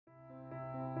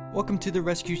Welcome to the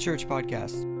Rescue Church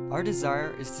podcast. Our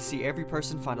desire is to see every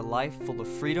person find a life full of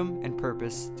freedom and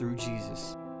purpose through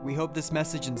Jesus. We hope this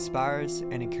message inspires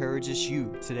and encourages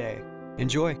you today.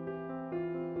 Enjoy.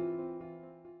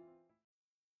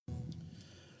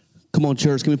 Come on,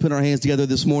 church. Can we put our hands together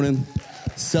this morning?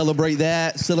 Celebrate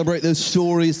that. Celebrate those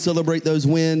stories. Celebrate those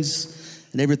wins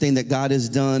and everything that God has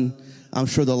done. I'm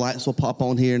sure the lights will pop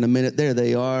on here in a minute. There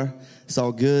they are. It's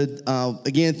all good.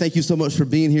 Again, thank you so much for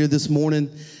being here this morning.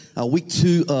 Week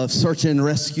 2 of Search and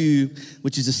Rescue,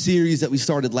 which is a series that we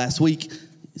started last week.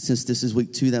 Since this is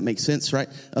week 2, that makes sense, right?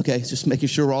 Okay, just making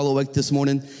sure we're all awake this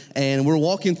morning. And we're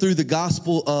walking through the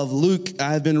Gospel of Luke.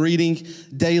 I have been reading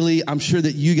daily. I'm sure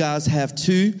that you guys have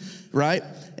too, right?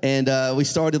 And we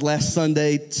started last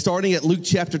Sunday, starting at Luke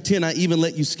chapter 10. I even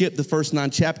let you skip the first 9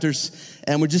 chapters.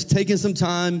 And we're just taking some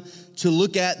time to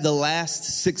look at the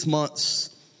last 6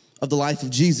 months of the life of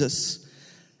Jesus.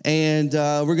 And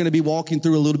we're going to be walking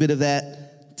through a little bit of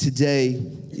that today.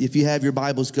 If you have your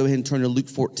Bibles, go ahead and turn to Luke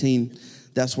 14.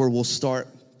 That's where we'll start.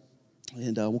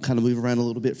 And we'll kind of move around a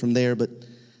little bit from there. But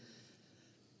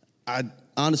I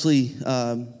honestly,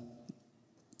 I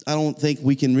don't think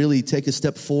we can really take a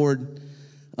step forward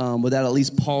without at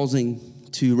least pausing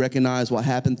to recognize what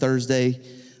happened Thursday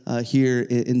here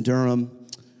in Durham,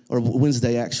 or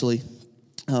Wednesday actually,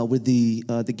 with the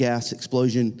gas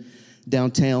explosion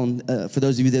downtown. For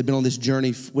those of you that have been on this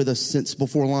journey with us since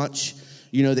before launch,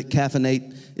 you know that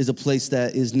Caffeinate is a place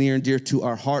that is near and dear to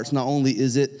our hearts. Not only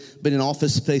is it been an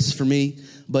office space for me,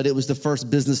 but it was the first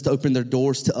business to open their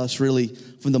doors to us really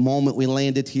from the moment we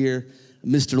landed here.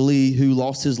 Mr. Lee, who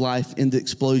lost his life in the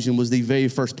explosion, was the very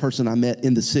first person I met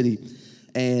in the city,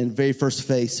 and very first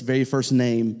face, very first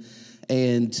name,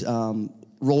 and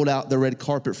rolled out the red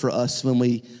carpet for us when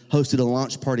we hosted a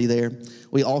launch party there.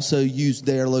 We also used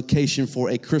their location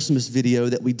for a Christmas video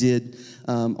that we did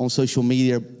on social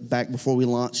media back before we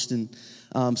launched. And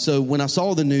so when I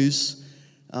saw the news,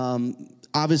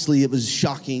 obviously it was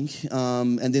shocking.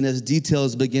 And then as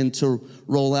details began to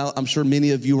roll out, I'm sure many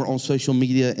of you were on social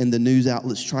media and the news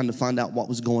outlets trying to find out what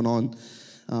was going on.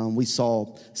 We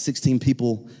saw 16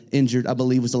 people injured, I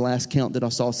believe was the last count that I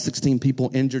saw, 16 people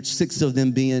injured, 6 of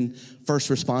them being first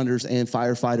responders and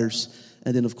firefighters.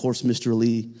 And then, of course, Mr.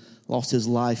 Lee lost his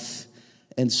life.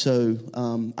 And so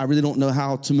I really don't know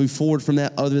how to move forward from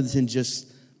that other than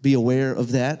just be aware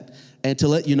of that. And to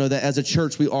let you know that as a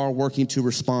church, we are working to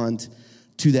respond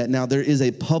to that. Now, there is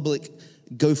a public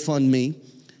GoFundMe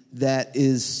that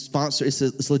is sponsored.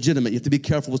 It's legitimate. You have to be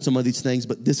careful with some of these things,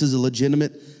 but this is a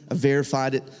legitimate. I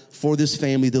verified it for this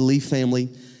family, the Lee family.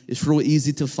 It's real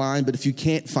easy to find, but if you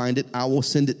can't find it, I will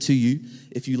send it to you.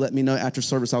 If you let me know after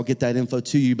service, I'll get that info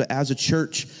to you. But as a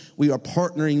church, we are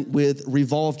partnering with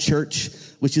Revolve Church,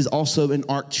 which is also an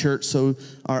ARC church. So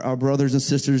our brothers and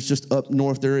sisters just up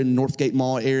north, they're in Northgate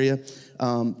Mall area.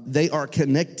 They are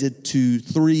connected to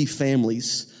 3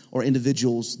 families or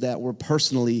individuals that were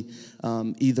personally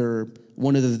either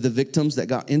one of the victims that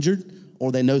got injured,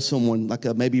 or they know someone, like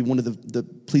maybe one of the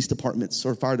police departments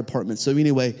or fire departments. So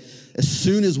anyway, as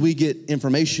soon as we get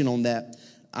information on that,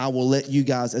 I will let you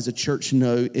guys as a church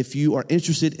know. If you are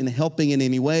interested in helping in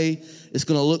any way, it's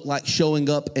going to look like showing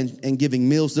up and giving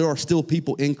meals. There are still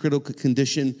people in critical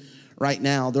condition right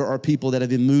now. There are people that have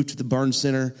been moved to the burn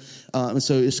center. And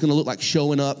so it's going to look like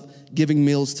showing up, giving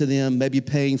meals to them, maybe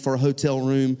paying for a hotel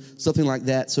room, something like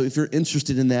that. So if you're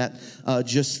interested in that,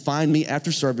 just find me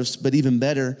after service. But even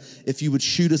better, if you would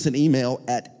shoot us an email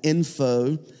at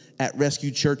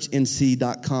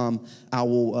info@rescuechurchnc.com, I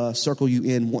will circle you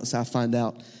in once I find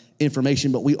out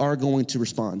information. But we are going to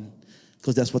respond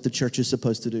because that's what the church is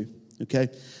supposed to do. Okay,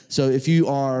 so if you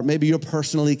are, maybe you're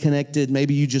personally connected,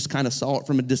 maybe you just kind of saw it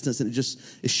from a distance and it just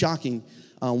is shocking.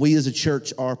 We as a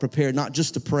church are prepared not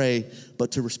just to pray,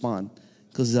 but to respond,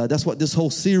 because that's what this whole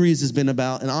series has been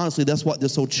about. And honestly, that's what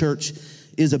this whole church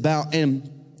is about. And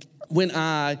when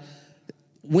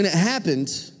it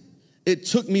happened, it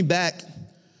took me back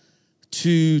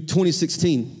to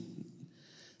 2016.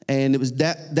 And it was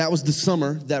that was the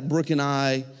summer that Brooke and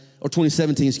I, or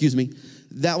 2017, excuse me,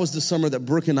 that was the summer that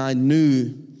Brooke and I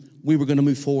knew we were going to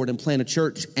move forward and plant a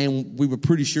church, and we were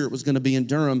pretty sure it was going to be in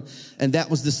Durham. And that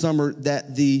was the summer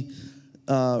that the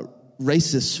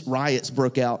racist riots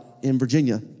broke out in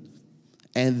Virginia.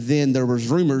 And then there was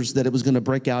rumors that it was going to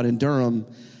break out in Durham.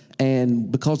 And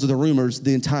because of the rumors,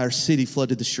 the entire city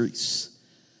flooded the streets.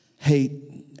 Hate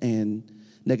and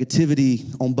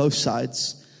negativity on both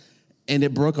sides. And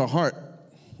it broke our heart.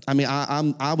 I mean,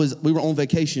 we were on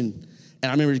vacation,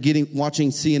 and I remember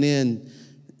watching CNN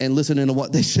and listening to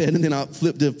what they said, and then I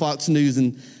flipped to Fox News,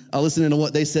 and I listened to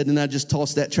what they said, and I just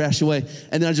tossed that trash away.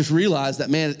 And then I just realized that,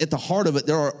 man, at the heart of it,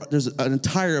 there's an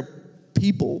entire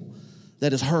people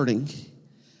that is hurting.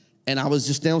 And I was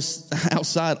just down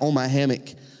outside on my hammock,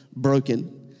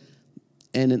 broken.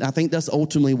 And I think that's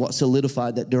ultimately what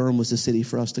solidified that Durham was the city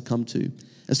for us to come to.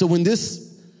 And so when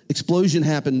this explosion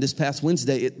happened this past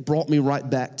Wednesday, it brought me right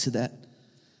back to that.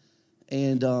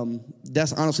 And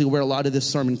that's honestly where a lot of this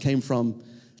sermon came from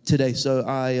today. So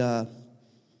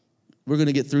we're going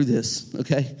to get through this,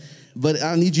 okay? But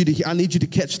I need you to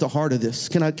catch the heart of this.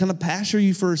 Can I pastor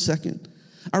you for a second?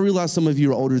 I realize some of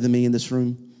you are older than me in this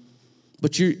room,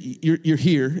 but you're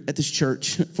here at this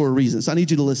church for a reason. So I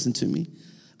need you to listen to me.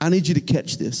 I need you to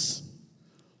catch this.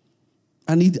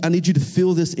 I need you to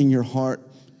feel this in your heart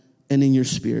and in your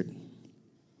spirit.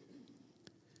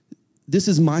 This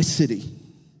is my city,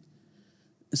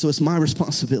 so it's my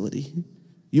responsibility.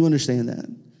 You understand that?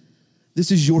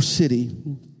 This is your city.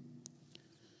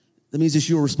 That means it's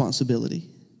your responsibility.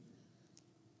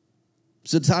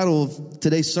 So the title of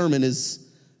today's sermon is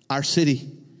Our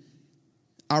City,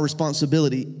 Our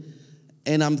Responsibility.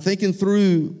 And I'm thinking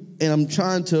through, and I'm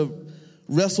trying to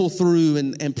wrestle through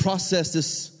and process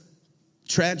this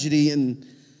tragedy. And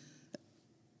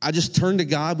I just turned to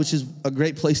God, which is a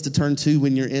great place to turn to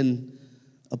when you're in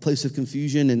a place of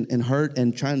confusion and hurt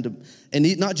and trying to,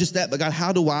 and not just that, but God,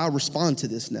 how do I respond to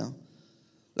this now?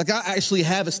 Like, I actually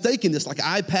have a stake in this. Like,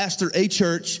 I pastor a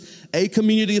church, a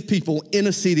community of people in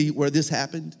a city where this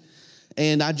happened.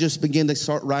 And I just began to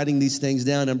start writing these things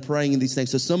down and praying in these things.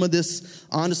 So some of this,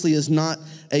 honestly, is not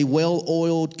a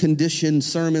well-oiled, conditioned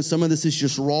sermon. Some of this is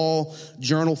just raw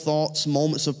journal thoughts,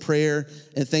 moments of prayer,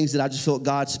 and things that I just felt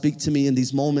God speak to me in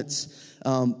these moments.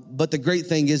 But the great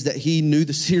thing is that he knew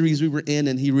the series we were in,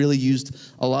 and he really used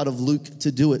a lot of Luke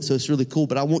to do it. So it's really cool.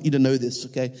 But I want you to know this,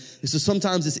 okay? So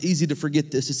sometimes it's easy to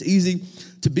forget this. It's easy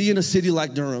to be in a city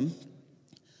like Durham,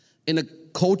 in a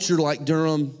culture like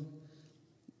Durham,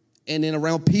 and then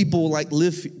around people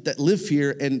that live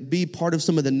here and be part of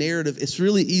some of the narrative. It's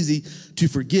really easy to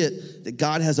forget that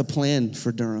God has a plan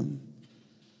for Durham.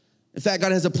 In fact,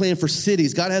 God has a plan for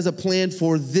cities. God has a plan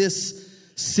for this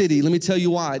city. Let me tell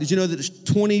you why. Did you know that there's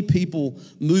 20 people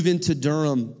move into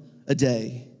Durham a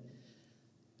day?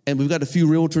 And we've got a few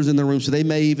realtors in the room, so they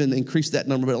may even increase that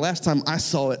number. But last time I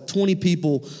saw it, 20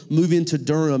 people move into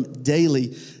Durham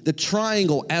daily. The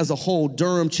Triangle as a whole,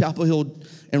 Durham, Chapel Hill,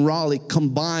 and Raleigh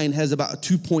combined has about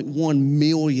 2.1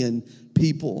 million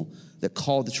people that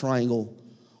call the Triangle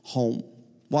home.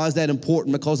 Why is that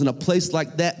important? Because in a place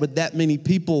like that with that many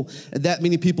people and that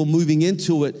many people moving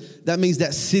into it, that means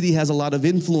that city has a lot of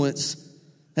influence,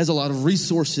 has a lot of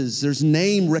resources. There's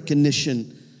name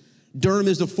recognition. Durham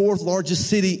is the fourth largest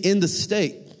city in the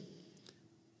state.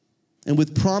 And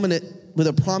with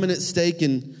a prominent stake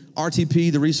in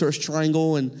RTP, the Research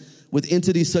Triangle, and with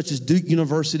entities such as Duke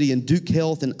University and Duke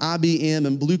Health and IBM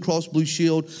and Blue Cross Blue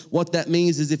Shield, what that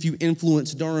means is if you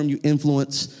influence Durham, you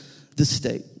influence the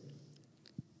state.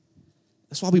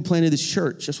 That's why we planted this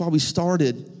church. That's why we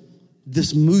started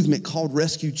this movement called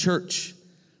Rescue Church.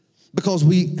 Because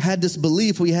we had this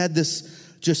belief, we had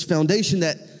this just foundation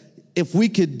that if we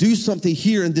could do something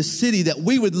here in this city, that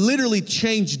we would literally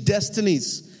change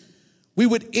destinies. We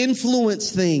would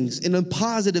influence things in a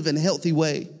positive and healthy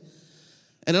way.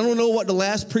 And I don't know what the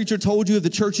last preacher told you of the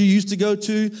church you used to go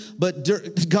to, but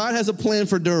God has a plan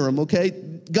for Durham, okay?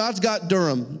 God's got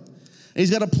Durham, and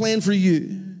he's got a plan for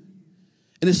you.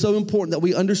 And it's so important that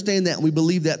we understand that and we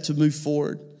believe that to move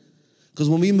forward. Because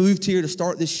when we moved here to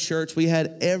start this church, we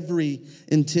had every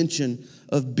intention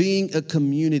of being a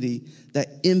community that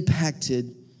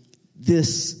impacted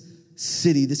this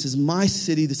city. This is my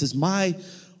city. This is my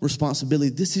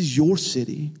responsibility. This is your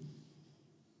city.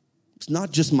 It's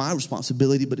not just my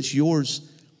responsibility, but it's yours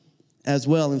as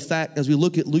well. In fact, as we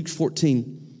look at Luke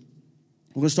 14,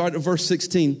 we're going to start at verse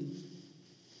 16.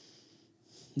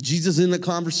 Jesus is in the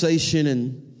conversation,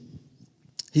 and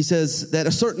he says that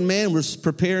a certain man was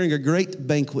preparing a great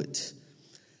banquet,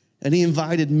 and he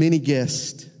invited many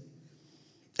guests.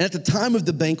 And at the time of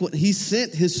the banquet, he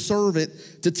sent his servant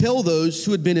to tell those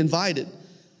who had been invited,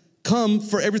 "Come,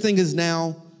 for everything is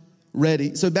now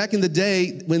ready." So back in the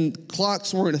day when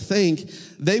clocks weren't a thing,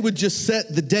 they would just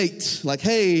set the date. Like,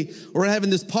 hey, we're having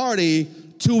this party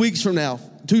 2 weeks from now,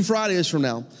 2 Fridays from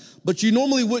now. But you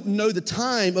normally wouldn't know the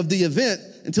time of the event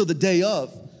until the day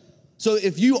of. So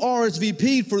if you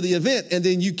RSVP'd for the event and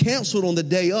then you canceled on the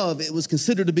day of, it was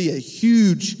considered to be a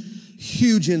huge,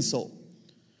 huge insult.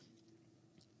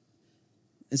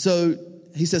 And so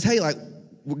he says, hey,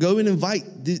 we'll go and invite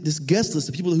this guest list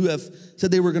of people who have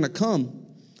said they were going to come.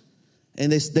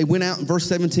 And they went out, and verse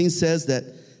 17 says that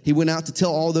he went out to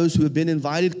tell all those who have been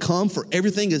invited, come, for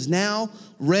everything is now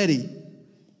ready.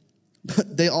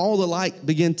 But they all alike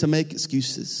began to make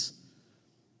excuses.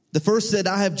 The first said,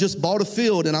 I have just bought a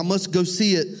field and I must go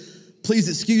see it. Please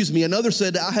excuse me. Another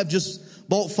said, I have just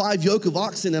bought 5 yoke of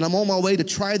oxen and I'm on my way to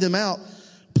try them out.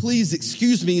 Please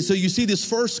excuse me. So you see this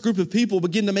first group of people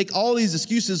begin to make all these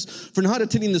excuses for not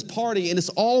attending this party, and it's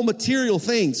all material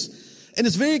things. And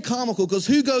it's very comical because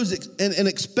who goes and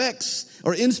expects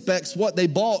or inspects what they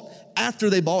bought after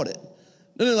they bought it?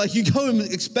 No, like you go and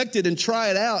expect it and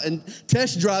try it out and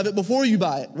test drive it before you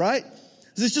buy it, right?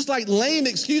 It's just like lame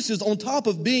excuses on top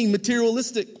of being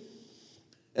materialistic.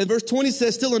 And verse 20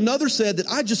 says, still another said that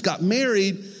I just got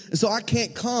married and so I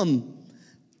can't come.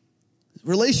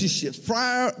 Relationships,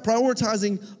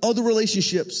 prioritizing other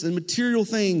relationships and material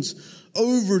things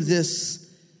over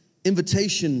this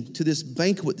invitation to this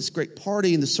banquet, this great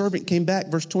party. And the servant came back,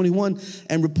 verse 21,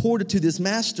 and reported to this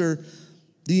master.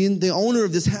 The owner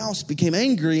of this house became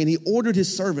angry and he ordered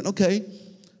his servant, okay,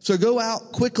 so go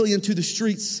out quickly into the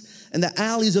streets and the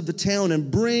alleys of the town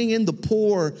and bring in the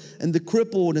poor and the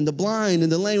crippled and the blind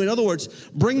and the lame. In other words,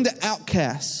 bring the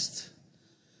outcast.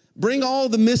 Bring all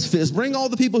the misfits. Bring all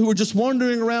the people who are just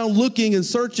wandering around looking and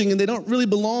searching and they don't really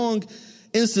belong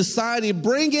in society.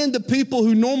 Bring in the people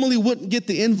who normally wouldn't get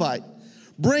the invite.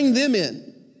 Bring them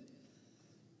in.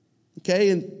 Okay,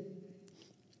 and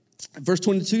verse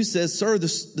 22 says, sir, the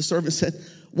servant said,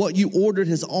 what you ordered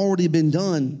has already been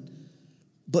done,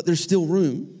 but there's still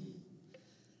room.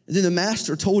 And then the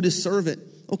master told his servant,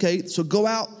 okay, so go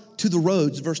out to the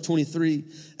roads, verse 23,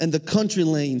 and the country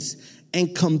lanes,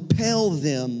 and compel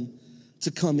them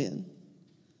to come in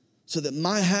so that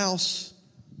my house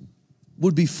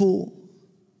would be full.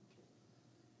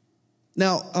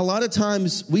 Now, a lot of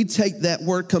times we take that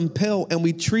word compel and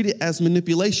we treat it as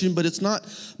manipulation, but it's not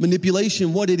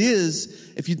manipulation. What it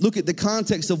is, if you look at the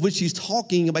context of which he's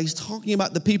talking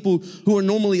about the people who are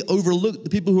normally overlooked, the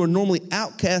people who are normally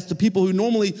outcast, the people who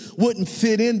normally wouldn't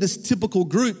fit in this typical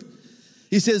group.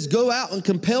 He says, go out and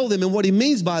compel them. And what he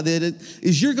means by that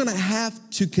is you're going to have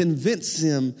to convince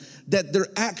them that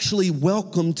they're actually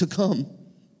welcome to come.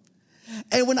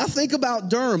 And when I think about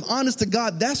Durham, honest to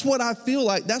God, that's what I feel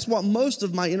like. That's what most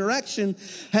of my interaction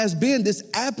has been, this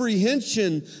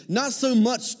apprehension, not so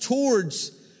much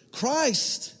towards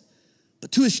Christ,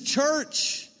 but to his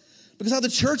church, because how the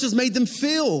church has made them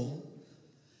feel.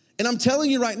 And I'm telling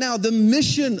you right now, the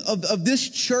mission of this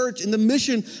church and the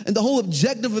mission and the whole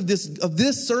objective of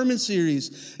this sermon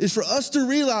series is for us to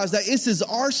realize that this is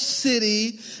our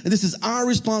city and this is our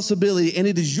responsibility, and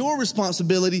it is your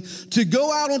responsibility to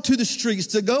go out onto the streets,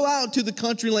 to go out to the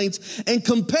country lanes and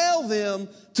compel them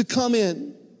to come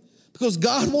in, because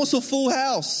God wants a full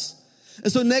house.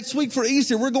 And so next week for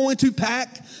Easter, we're going to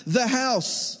pack the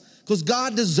house because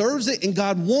God deserves it and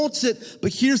God wants it.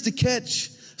 But here's the catch.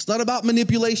 It's not about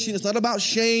manipulation. It's not about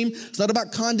shame. It's not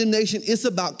about condemnation. It's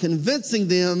about convincing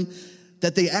them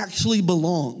that they actually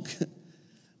belong,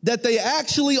 that they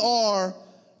actually are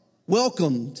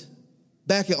welcomed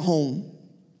back at home.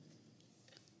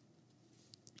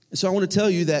 And so I want to tell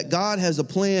you that God has a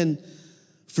plan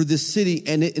for this city,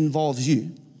 and it involves you.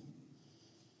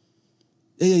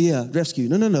 Yeah, rescue.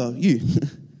 No, you.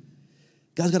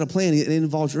 God's got a plan, it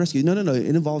involves rescue. No,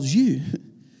 it involves you.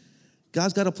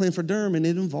 God's got a plan for Durham, and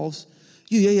it involves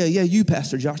you. Yeah, you,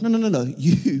 Pastor Josh. No,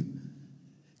 you.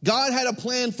 God had a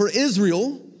plan for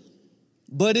Israel,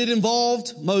 but it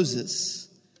involved Moses.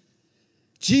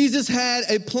 Jesus had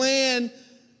a plan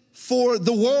for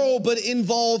the world, but it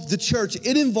involved the church.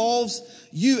 It involves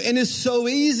you, and it's so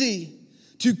easy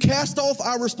to cast off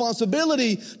our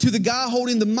responsibility to the guy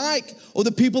holding the mic or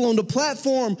the people on the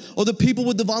platform or the people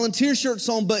with the volunteer shirts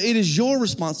on, but it is your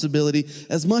responsibility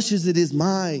as much as it is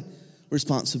my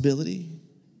responsibility.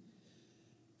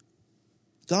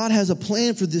 God has a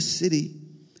plan for this city,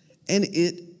 and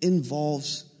it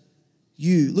involves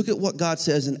you. Look at what God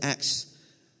says in Acts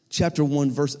chapter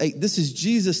 1, verse 8. This is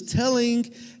Jesus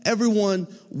telling everyone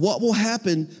what will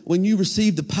happen when you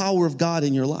receive the power of God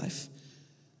in your life.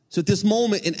 So at this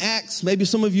moment in Acts, maybe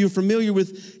some of you are familiar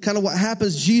with kind of what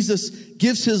happens. Jesus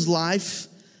gives his life.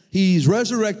 He's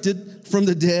resurrected from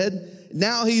the dead.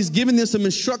 Now he's giving them some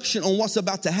instruction on what's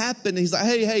about to happen. And he's like,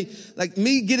 hey, like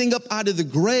me getting up out of the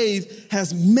grave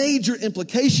has major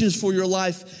implications for your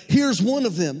life. Here's one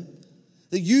of them,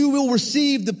 that you will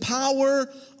receive the power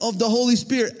of the Holy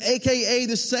Spirit, aka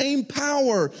the same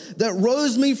power that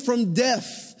rose me from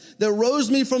death, that rose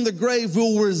me from the grave,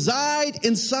 will reside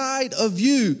inside of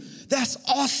you. That's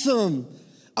awesome.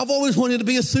 I've always wanted to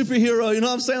be a superhero. You know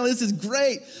what I'm saying? This is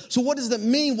great. So what does that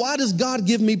mean? Why does God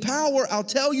give me power? I'll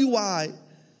tell you why.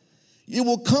 It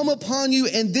will come upon you,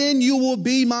 and then you will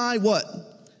be my what?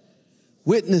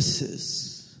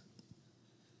 Witnesses.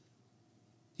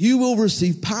 You will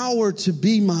receive power to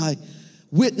be my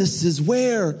witnesses.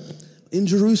 Where? In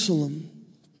Jerusalem,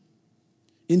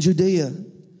 in Judea,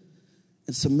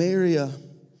 in Samaria,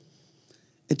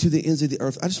 and to the ends of the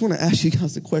earth. I just want to ask you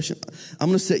guys a question. I'm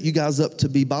going to set you guys up to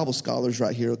be Bible scholars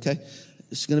right here, okay?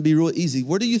 It's going to be real easy.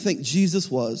 Where do you think Jesus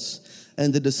was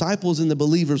and the disciples and the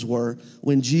believers were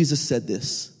when Jesus said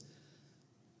this?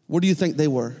 Where do you think they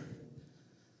were?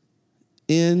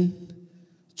 In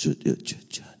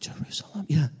Jerusalem.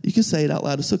 Yeah, you can say it out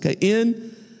loud. It's okay.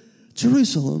 In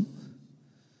Jerusalem.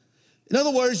 In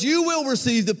other words, you will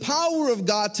receive the power of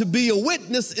God to be a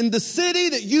witness in the city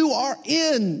that you are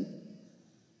in.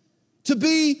 To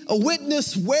be a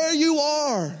witness where you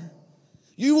are.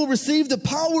 You will receive the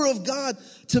power of God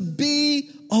to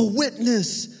be a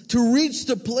witness, to reach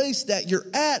the place that you're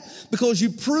at, because you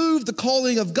prove the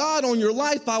calling of God on your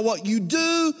life by what you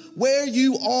do where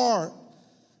you are.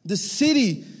 The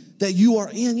city that you are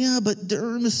in. Yeah, but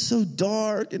Durham is so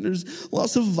dark and there's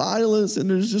lots of violence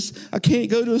and I can't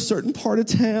go to a certain part of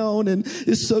town and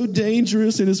it's so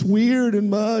dangerous and it's weird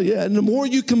and and the more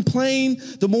you complain,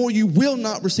 the more you will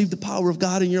not receive the power of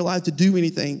God in your life to do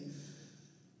anything.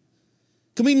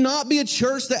 Can we not be a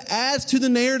church that adds to the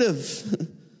narrative?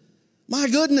 My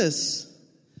goodness.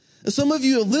 And some of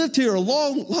you have lived here a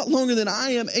lot longer than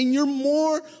I am, and you're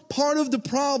more part of the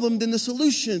problem than the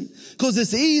solution, because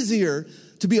it's easier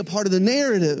to be a part of the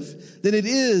narrative than it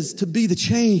is to be the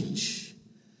change.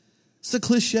 It's a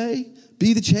cliche.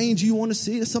 Be the change you want to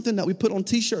see. It's something that we put on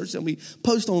t-shirts and we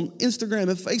post on Instagram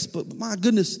and Facebook. But my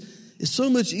goodness, it's so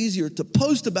much easier to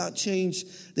post about change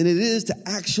than it is to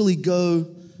actually go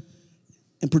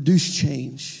and produce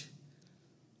change.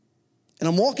 And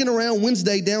I'm walking around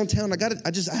Wednesday downtown. I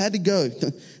had to go.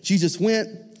 Jesus went,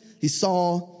 he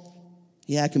saw,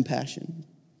 he had compassion.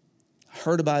 I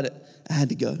heard about it. I had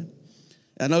to go.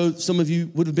 I know some of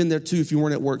you would have been there too if you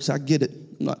weren't at work, so I get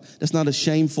it. That's not a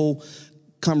shameful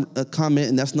comment,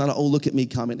 and that's not an, oh, look at me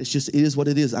comment. It's just, it is what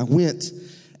it is. I went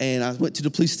to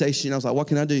the police station. I was like, what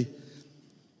can I do?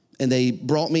 And they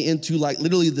brought me into like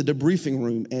literally the debriefing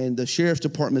room, and the sheriff's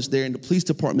department's there, and the police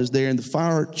department's there, and the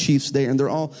fire chief's there, and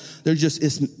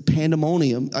it's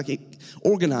pandemonium, like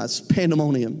organized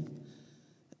pandemonium.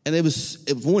 And it was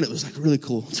like really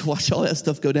cool to watch all that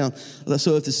stuff go down.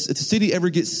 So if the city ever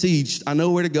gets sieged, I know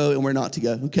where to go and where not to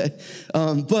go, okay?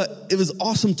 But it was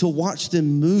awesome to watch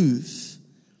them move.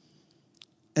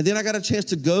 And then I got a chance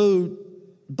to go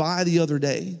by the other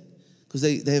day, because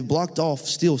they have blocked off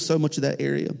still so much of that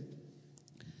area.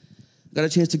 Got a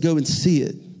chance to go and see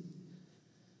it.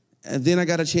 And then I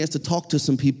got a chance to talk to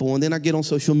some people. And then I get on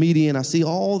social media and I see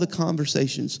all the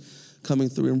conversations coming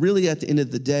through. And really at the end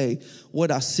of the day, what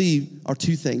I see are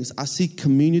two things. I see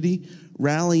community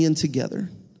rallying together.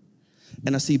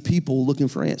 And I see people looking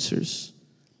for answers.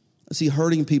 I see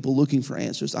hurting people looking for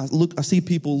answers. I see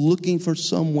people looking for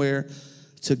somewhere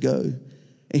to go.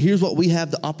 And here's what we have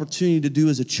the opportunity to do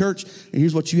as a church, and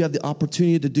here's what you have the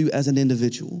opportunity to do as an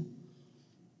individual.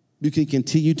 You can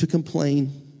continue to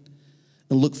complain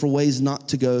and look for ways not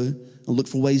to go, and look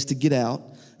for ways to get out,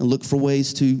 and look for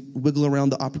ways to wiggle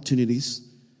around the opportunities.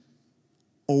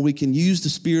 Or we can use the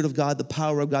Spirit of God, the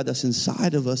power of God that's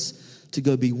inside of us, to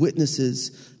go be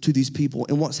witnesses to these people.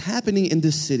 And what's happening in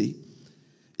this city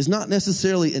is not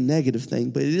necessarily a negative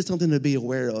thing, but it is something to be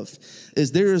aware of,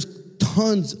 is there is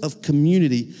tons of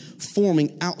community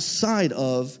forming outside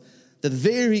of the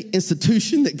very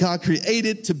institution that God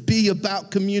created to be about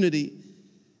community,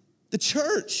 the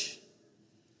church.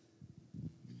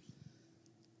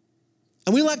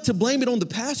 And we like to blame it on the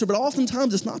pastor, but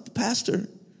oftentimes it's not the pastor.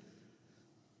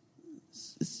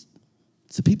 It's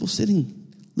the people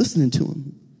sitting, listening to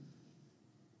him.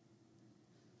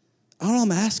 All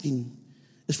I'm asking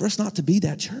is for us not to be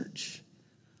that church.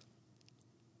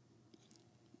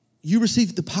 You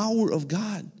received the power of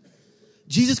God.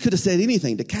 Jesus could have said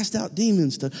anything, to cast out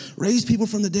demons, to raise people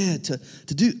from the dead, to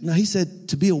do. No, he said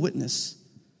to be a witness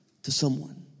to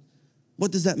someone.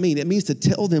 What does that mean? It means to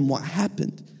tell them what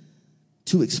happened,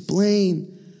 to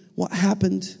explain what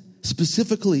happened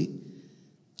specifically.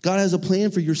 God has a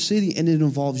plan for your city, and it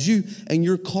involves you, and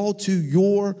you're called to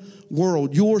your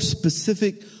world, your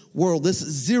specific world. Let's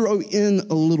zero in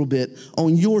a little bit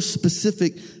on your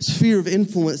specific sphere of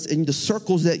influence and the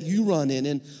circles that you run in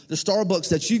and the Starbucks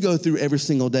that you go through every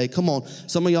single day. Come on.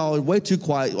 Some of y'all are way too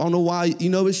quiet. I don't know why. You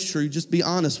know it's true. Just be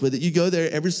honest with it. You go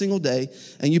there every single day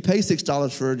and you pay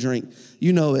 $6 for a drink.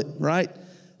 You know it, right?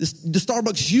 The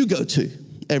Starbucks you go to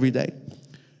every day.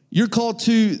 You're called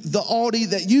to the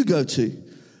Aldi that you go to,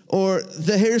 or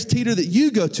the Harris Teeter that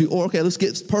you go to, or okay, let's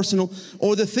get personal,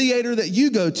 or the theater that you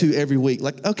go to every week.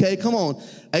 Like, okay, come on,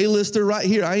 A-lister right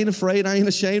here. I ain't afraid, I ain't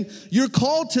ashamed. You're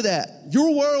called to that.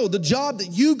 Your world, the job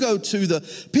that you go to,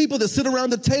 the people that sit around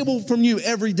the table from you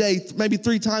every day, maybe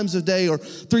 3 times a day or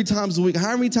 3 times a week,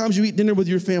 however many times you eat dinner with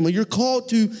your family. You're called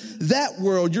to that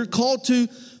world. You're called to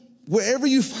wherever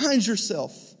you find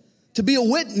yourself to be a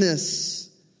witness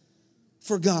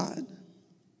for God.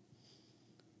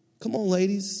 Come on,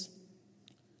 ladies.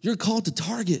 You're called to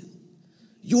target.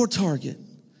 Your target.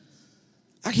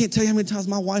 I can't tell you how many times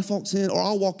my wife walks in, or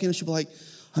I'll walk in and she'll be like,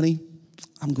 honey,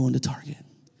 I'm going to Target.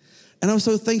 And I'm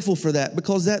so thankful for that,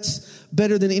 because that's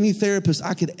better than any therapist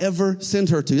I could ever send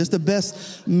her to. It's the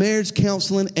best marriage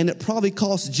counseling, and it probably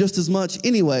costs just as much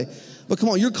anyway. But come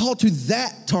on, you're called to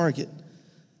that Target.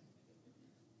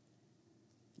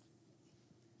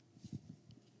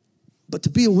 But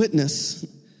to be a witness,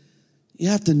 you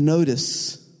have to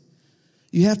notice.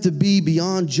 You have to be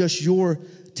beyond just your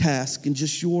task and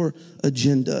just your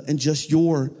agenda and just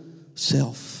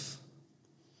yourself.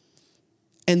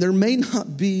 And there may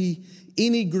not be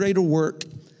any greater work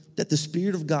that the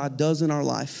Spirit of God does in our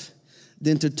life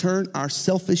than to turn our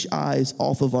selfish eyes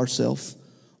off of ourselves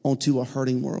onto a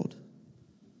hurting world.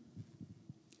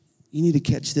 You need to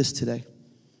catch this today.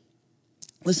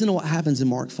 Listen to what happens in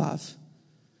Mark 5.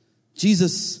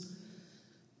 Jesus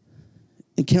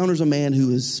encounters a man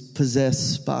who is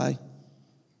possessed by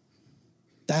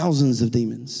thousands of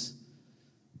demons.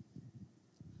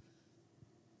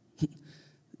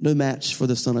 No match for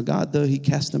the Son of God, though. He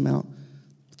casts them out,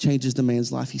 changes the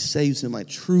man's life. He saves him. Like,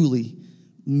 truly,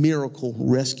 miracle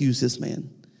rescues this man.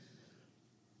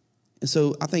 And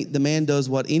so I think the man does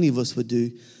what any of us would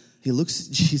do. He looks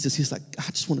at Jesus. He's like, I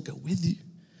just want to go with you.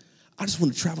 I just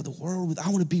want to travel the world. I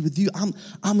want to be with you. I'm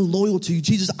loyal to you.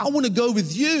 Jesus, I want to go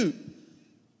with you.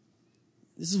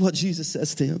 This is what Jesus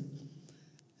says to him.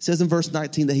 It says in verse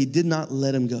 19 that he did not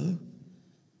let him go.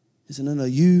 He said, no,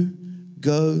 you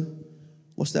go.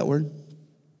 What's that word?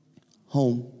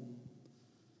 Home.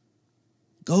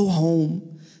 Go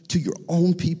home to your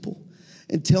own people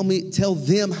and tell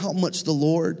them how much the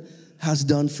Lord has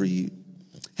done for you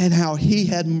and how he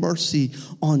had mercy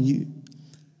on you.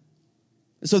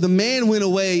 And so the man went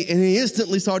away and he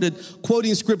instantly started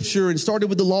quoting scripture and started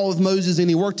with the law of Moses, and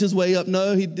he worked his way up.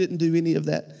 No, he didn't do any of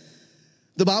that.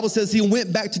 The Bible says he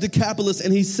went back to Decapolis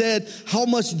and he said how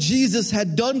much Jesus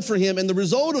had done for him. And the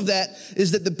result of that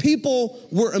is that the people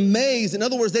were amazed. In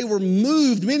other words, they were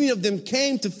moved. Many of them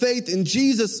came to faith in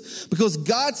Jesus because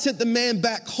God sent the man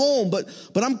back home. But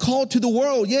I'm called to the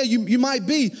world. Yeah, you might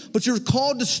be, but you're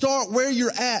called to start where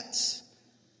you're at.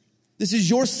 This is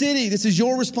your city. This is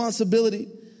your responsibility.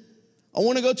 I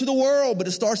want to go to the world, but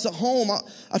it starts at home.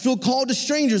 I feel called to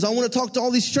strangers. I want to talk to all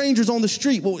these strangers on the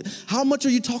street. Well, how much are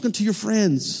you talking to your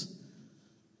friends?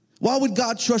 Why would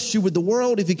God trust you with the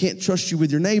world if he can't trust you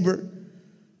with your neighbor?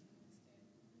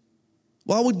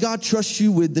 Why would God trust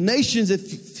you with the nations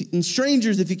and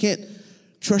strangers if he can't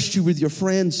trust you with your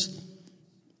friends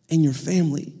and your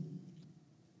family?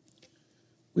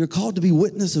 We are called to be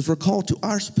witnesses. We're called to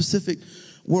our specific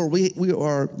world. We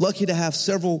are lucky to have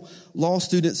several law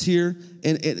students here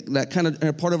and that kind of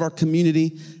are part of our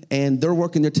community, and they're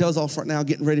working their tails off right now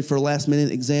getting ready for last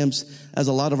minute exams, as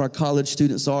a lot of our college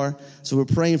students are. So we're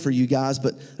praying for you guys.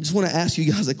 But I just want to ask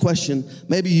you guys a question.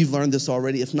 Maybe you've learned this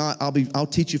already. If not, I'll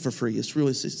teach you for free. It's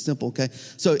really simple, okay?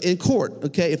 So in court,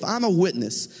 okay, if I'm a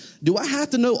witness, do I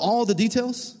have to know all the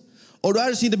details? Or do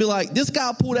I just need to be like, this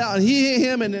guy pulled out and he hit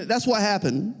him and that's what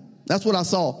happened? That's what I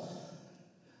saw.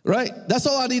 Right? That's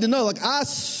all I need to know. Like,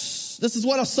 this is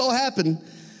what I saw happen.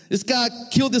 This guy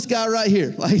killed this guy right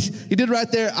here. Like, he did right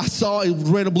there. I saw he was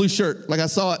wearing a blue shirt. Like, I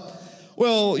saw it.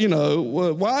 Well,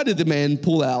 why did the man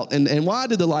pull out? And why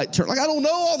did the light turn? Like, I don't know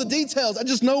all the details. I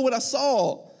just know what I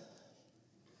saw.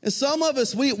 And some of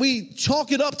us, we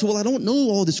chalk it up to, well, I don't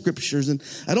know all the scriptures, and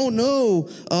I don't know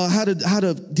how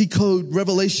to decode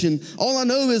Revelation. All I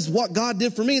know is what God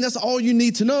did for me, and that's all you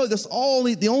need to know. That's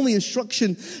the only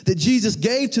instruction that Jesus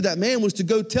gave to that man was to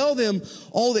go tell them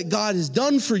all that God has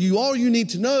done for you. All you need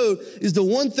to know is the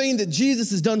one thing that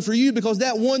Jesus has done for you, because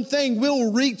that one thing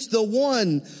will reach the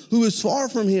one who is far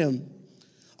from him.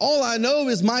 All I know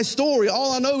is my story.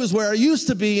 All I know is where I used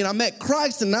to be, and I met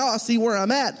Christ, and now I see where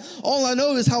I'm at. All I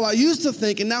know is how I used to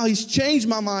think, and now he's changed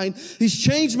my mind. He's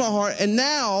changed my heart, and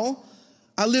now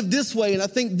I live this way, and I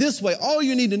think this way. All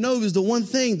you need to know is the one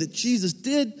thing that Jesus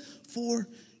did for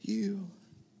you.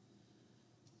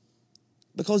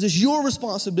 Because it's your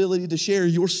responsibility to share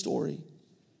your story.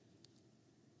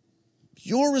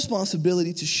 Your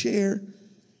responsibility to share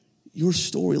your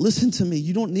story. Listen to me.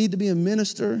 You don't need to be a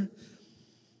minister.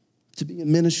 to be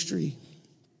in ministry.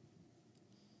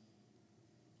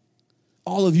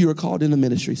 All of you are called into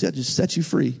ministry. So that just sets you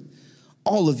free.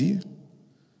 All of you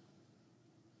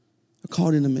are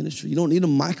called into ministry. You don't need a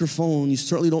microphone. You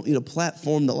certainly don't need a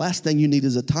platform. The last thing you need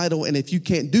is a title. And if you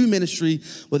can't do ministry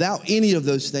without any of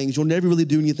those things, you'll never really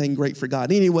do anything great for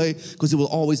God anyway, because it will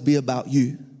always be about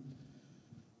you.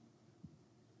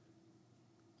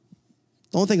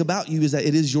 The only thing about you is that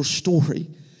it is your story,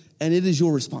 and it is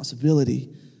your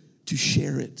responsibility to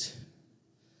share it.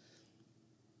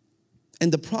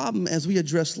 And the problem, as we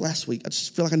addressed last week, I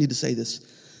just feel like I need to say this.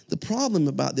 The problem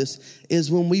about this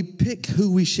is when we pick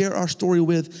who we share our story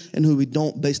with and who we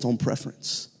don't based on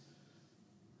preference.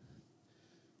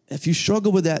 If you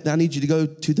struggle with that, then I need you to go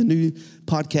to the new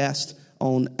podcast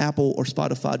on Apple or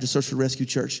Spotify. Just search for Rescue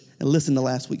Church and listen to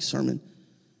last week's sermon.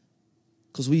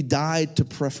 Because we died to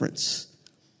preference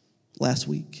last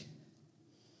week.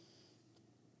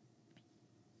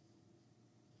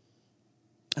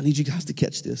 I need you guys to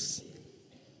catch this.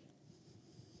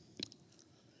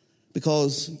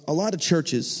 Because a lot of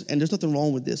churches, and there's nothing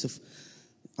wrong with this. If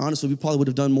honestly, we probably would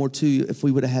have done more too if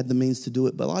we would have had the means to do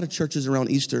it. But a lot of churches around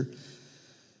Easter,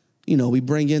 we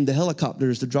bring in the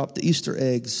helicopters to drop the Easter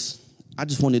eggs. I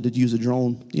just wanted to use a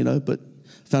drone, but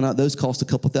found out those cost a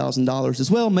couple $1,000s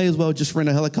as well. May as well just rent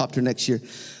a helicopter next year.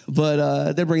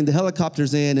 But they're bringing the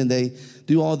helicopters in, and they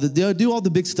do all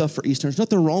the big stuff for Easter. There's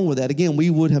nothing wrong with that. Again, we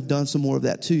would have done some more of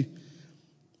that too.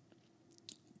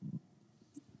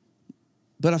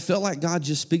 But I felt like God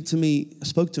just spoke to me,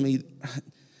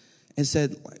 and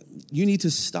said, you need to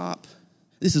stop.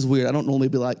 This is weird. I don't normally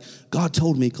be like, God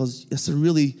told me, because it's a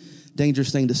really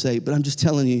dangerous thing to say. But I'm just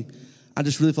telling you, I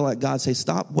just really feel like God say,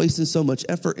 stop wasting so much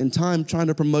effort and time trying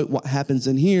to promote what happens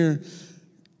in here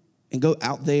and go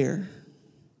out there.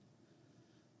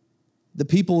 The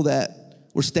people that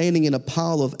were standing in a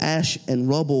pile of ash and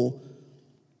rubble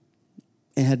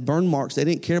and had burn marks, they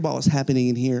didn't care about what's happening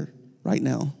in here right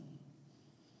now.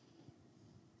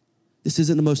 This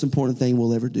isn't the most important thing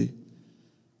we'll ever do.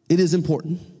 It is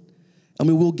important. I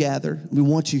mean, we'll gather. We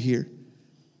want you here.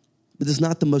 But it's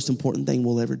not the most important thing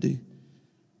we'll ever do.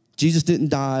 Jesus didn't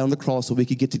die on the cross so we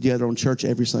could get together on church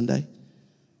every Sunday.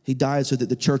 He died so that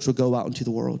the church would go out into the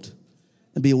world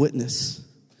and be a witness.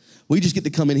 We just get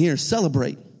to come in here and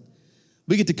celebrate.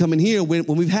 We get to come in here when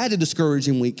we've had a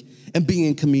discouraging week and be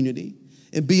in community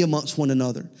and be amongst one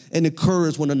another and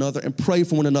encourage one another and pray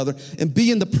for one another and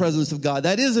be in the presence of God.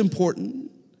 That is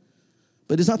important,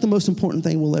 but it's not the most important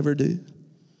thing we'll ever do.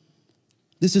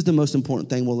 This is the most important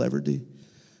thing we'll ever do.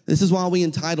 This is why we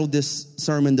entitled this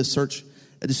sermon, The Search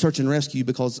and Rescue,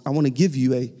 because I want to give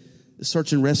you a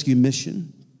search and rescue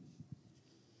mission.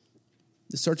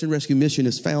 The search and rescue mission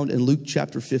is found in Luke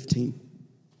chapter 15.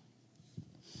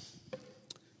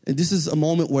 And this is a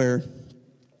moment where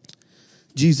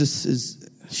Jesus is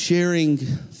sharing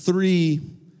three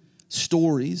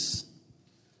stories,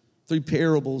 three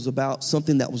parables about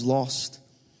something that was lost.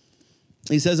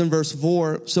 He says in verse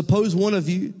 4, suppose one of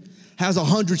you has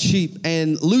 100 sheep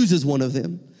and loses one of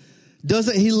them.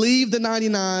 Doesn't he leave the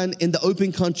 99 in the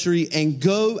open country and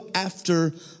go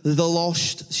after the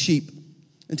lost sheep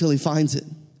until he finds it?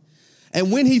 And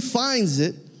when he finds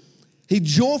it, he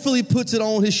joyfully puts it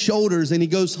on his shoulders and he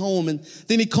goes home. And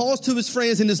then he calls to his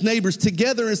friends and his neighbors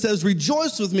together and says,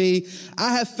 rejoice with me,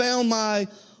 I have found my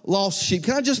lost sheep.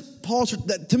 Can I just pause for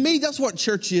that? To me, that's what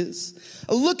church is.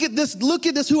 Look at this, look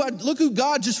who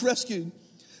God just rescued.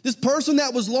 This person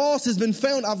that was lost has been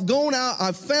found. I've gone out,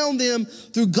 I've found them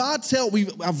through God's help.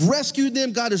 I've rescued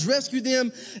them, God has rescued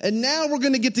them. And now we're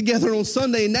going to get together on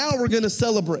Sunday and now we're going to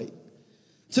celebrate.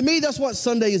 To me, that's what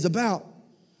Sunday is about.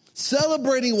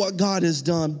 Celebrating what God has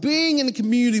done, being in a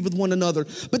community with one another.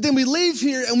 But then we leave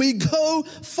here and we go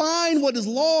find what is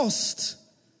lost.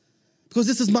 Because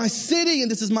this is my city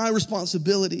and this is my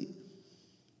responsibility.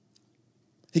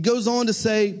 He goes on to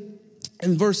say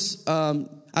in verse 7,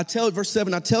 I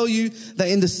tell you that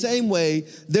in the same way,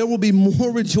 there will be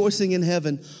more rejoicing in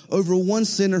heaven over one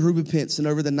sinner who repents than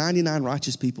over the 99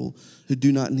 righteous people who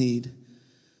do not need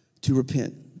to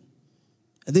repent.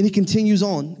 And then he continues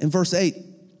on in verse 8.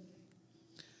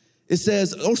 It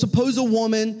says, or suppose a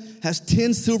woman has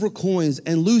 10 silver coins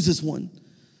and loses one.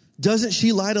 Doesn't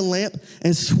she light a lamp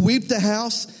and sweep the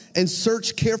house and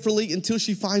search carefully until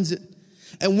she finds it?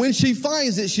 And when she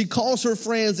finds it, she calls her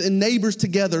friends and neighbors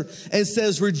together and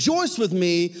says, rejoice with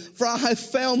me, for I have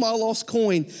found my lost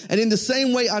coin. And in the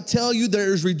same way, I tell you,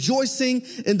 there is rejoicing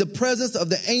in the presence of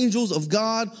the angels of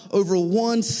God over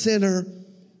one sinner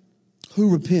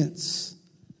who repents.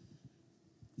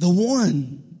 The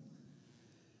one.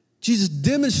 Jesus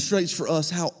demonstrates for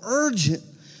us how urgent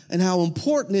and how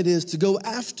important it is to go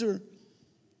after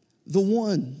the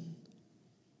one.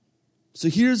 So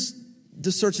here's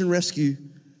the search and rescue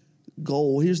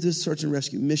goal. Here's this search and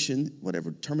rescue mission,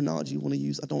 whatever terminology you want to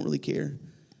use. I don't really care.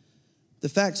 The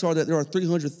facts are that there are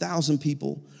 300,000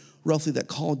 people roughly that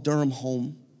call Durham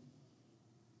home.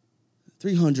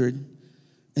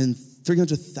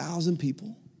 300,000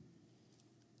 people,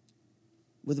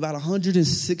 with about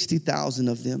 160,000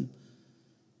 of them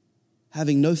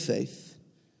having no faith,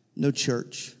 no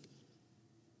church,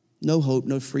 no hope,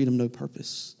 no freedom, no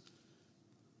purpose.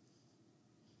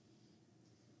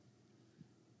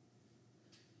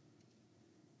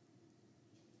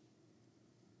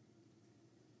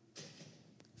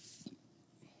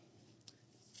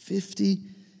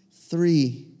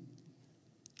 $53%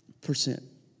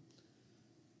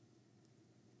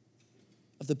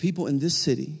 of the people in this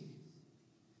city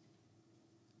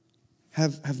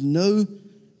have no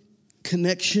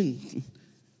connection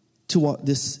to what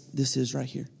this is right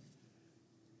here.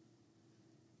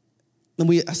 And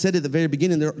I said at the very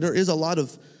beginning, there is a lot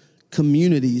of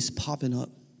communities popping up.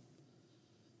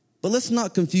 But let's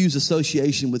not confuse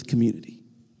association with community.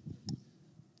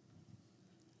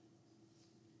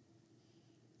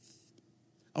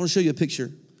 I want to show you a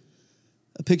picture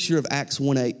of Acts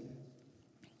 1:8.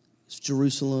 It's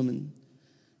Jerusalem, and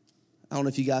I don't know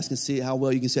if you guys can see it, how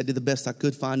well you can see it. I did the best I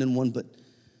could finding one, but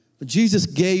Jesus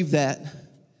gave that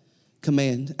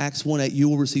command. Acts 1:8, you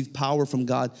will receive power from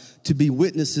God to be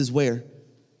witnesses where?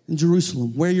 In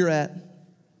Jerusalem, where you're at,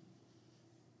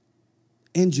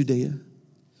 and Judea,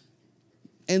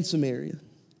 and Samaria,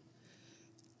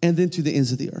 and then to the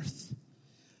ends of the earth.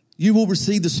 You will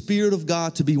receive the Spirit of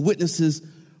God to be witnesses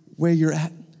where you're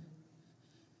at.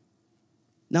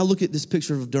 Now look at this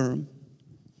picture of Durham.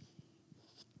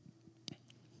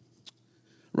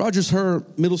 Rogers Herr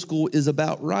Middle School is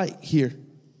about right here,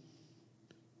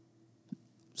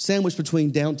 sandwiched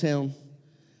between downtown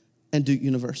and Duke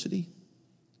University.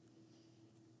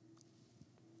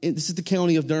 And this is the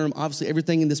county of Durham. Obviously,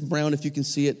 everything in this brown, if you can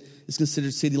see it, is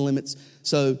considered city limits.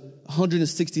 So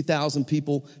 160,000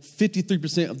 people,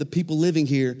 53% of the people living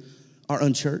here are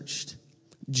unchurched.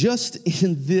 Just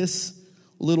in this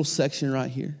little section right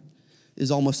here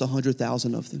is almost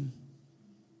 100,000 of them.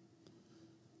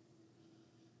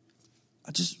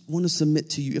 I just want to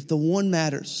submit to you, if the one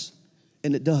matters,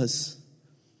 and it does,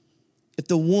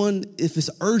 if it's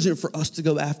urgent for us to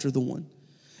go after the one,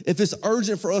 if it's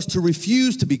urgent for us to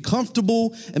refuse to be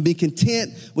comfortable and be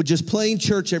content with just playing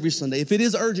church every Sunday, if it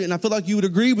is urgent, and I feel like you would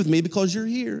agree with me because you're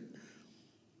here,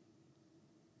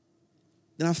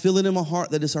 then I feel it in my heart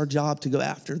that it's our job to go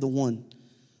after the one.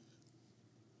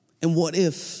 And what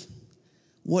if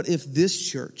this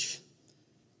church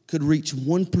could reach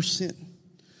 1%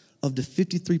 of the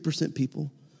 53%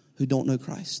 people who don't know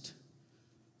Christ,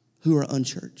 who are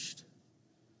unchurched?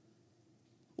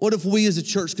 What if we as a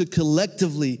church could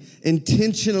collectively,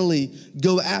 intentionally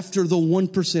go after the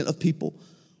 1% of people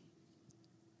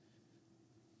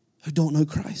who don't know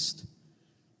Christ?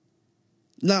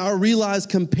 Now, I realize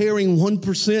comparing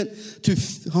 1% to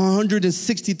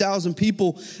 160,000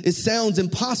 people, it sounds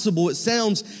impossible. It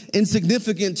sounds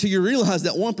insignificant until you realize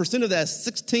that 1% of that is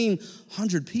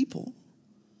 1,600 people.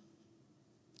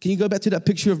 Can you go back to that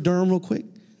picture of Durham real quick?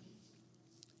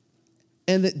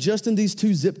 And that just in these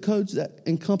two zip codes that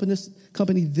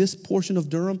accompany this portion of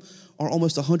Durham are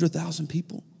almost 100,000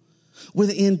 people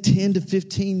within 10 to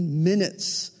 15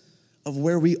 minutes of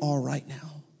where we are right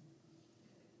now.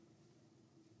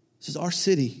 This is our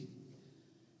city.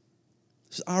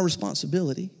 This is our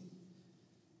responsibility.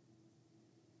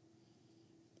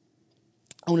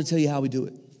 I want to tell you how we do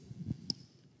it.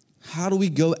 How do we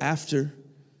go after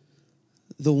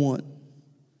the one?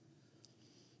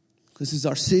 This is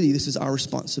our city. This is our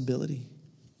responsibility.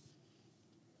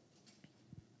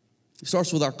 It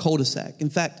starts with our cul-de-sac. In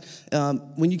fact,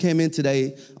 when you came in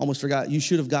today, I almost forgot, you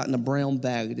should have gotten a brown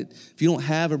bag. If you don't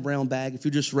have a brown bag, if you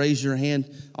just raise your hand,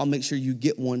 I'll make sure you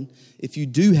get one. If you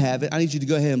do have it, I need you to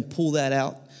go ahead and pull that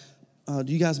out.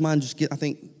 Do you guys mind just get, I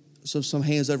think, some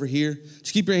hands over here?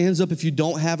 Just keep your hands up if you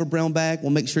don't have a brown bag.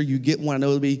 We'll make sure you get one. I know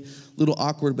it'll be a little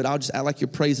awkward, but I'll just act like you're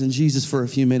praising Jesus for a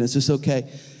few minutes. It's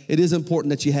okay. It is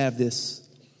important that you have this.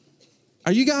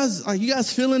 Are you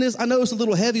guys feeling this? I know it's a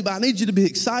little heavy, but I need you to be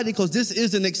excited because this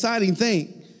is an exciting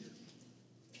thing.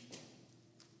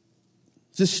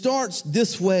 It starts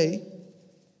this way.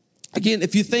 Again,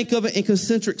 if you think of it in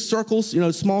concentric circles,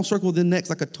 small circle, then next,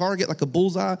 like a target, like a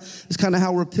bullseye. It's kind of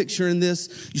how we're picturing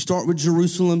this. You start with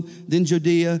Jerusalem, then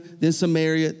Judea, then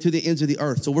Samaria, to the ends of the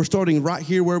earth. So we're starting right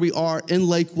here where we are in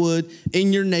Lakewood,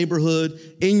 in your neighborhood,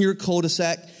 in your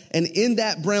cul-de-sac. And in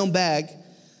that brown bag,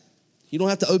 You don't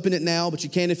have to open it now, but you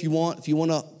can if you want. If you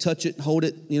want to touch it, hold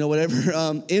it,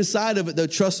 whatever. Inside of it, though,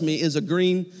 trust me, is a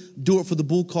green Do It for the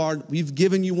Bull card. We've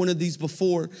given you one of these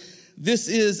before. This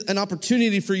is an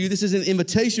opportunity for you. This is an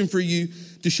invitation for you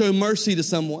to show mercy to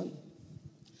someone.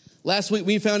 Last week,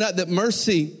 we found out that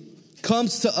mercy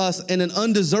comes to us in an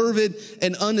undeserved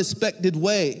and unexpected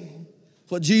way.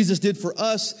 That's what Jesus did for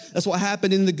us. That's what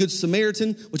happened in the Good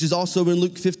Samaritan, which is also in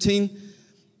Luke 15.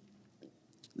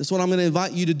 That's what I'm going to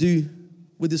invite you to do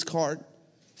with this card.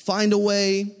 Find a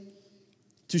way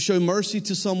to show mercy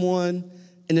to someone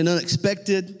in an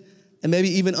unexpected and maybe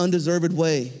even undeserved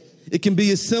way. It can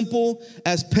be as simple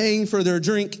as paying for their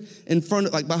drink in front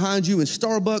of, like behind you in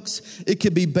Starbucks. It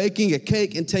could be baking a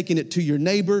cake and taking it to your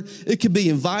neighbor. It could be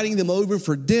inviting them over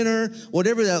for dinner,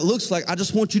 whatever that looks like. I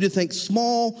just want you to think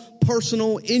small,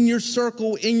 personal, in your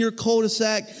circle, in your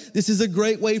cul-de-sac. This is a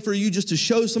great way for you just to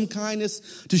show some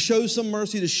kindness, to show some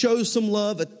mercy, to show some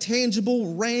love, a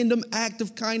tangible, random act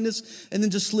of kindness, and then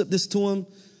just slip this to them.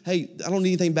 Hey, I don't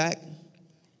need anything back.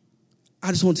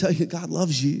 I just want to tell you, God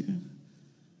loves you.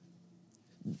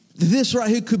 This right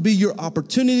here could be your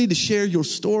opportunity to share your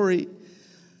story.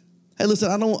 Hey, listen,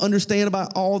 I don't understand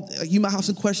about you might have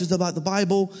some questions about the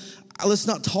Bible. Let's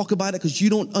not talk about it because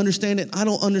you don't understand it. I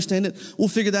don't understand it. We'll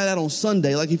figure that out on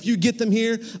Sunday. Like if you get them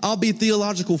here, I'll be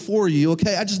theological for you,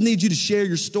 okay? I just need you to share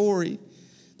your story.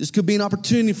 This could be an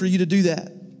opportunity for you to do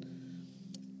that.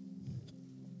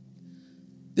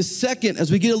 The second,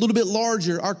 as we get a little bit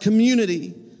larger, our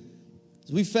community.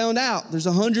 We found out there's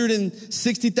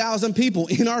 160,000 people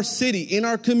in our city, in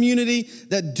our community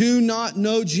that do not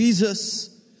know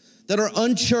Jesus, that are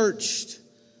unchurched,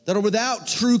 that are without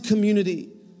true community.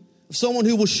 Someone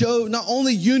who will show not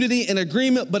only unity and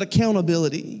agreement, but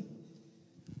accountability.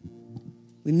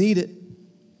 We need it.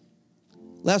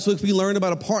 Last week we learned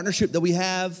about a partnership that we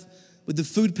have with the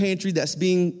food pantry that's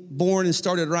being born and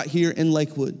started right here in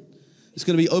Lakewood. It's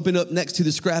going to be opened up next to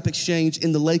the Scrap Exchange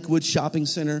in the Lakewood Shopping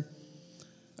Center.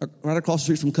 Right across the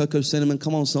street from Coco Cinnamon.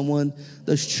 Come on, someone.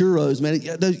 Those churros, man.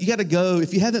 You got to go.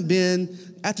 If you haven't been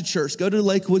after church, go to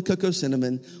Lakewood Coco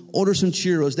Cinnamon. Order some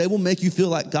churros. They will make you feel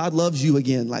like God loves you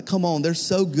again. Like, come on, they're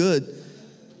so good.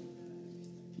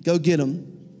 Go get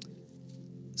them.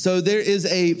 So there is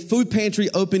a food pantry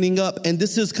opening up, and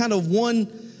this is kind of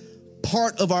one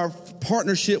part of our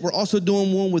partnership. We're also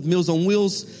doing one with Meals on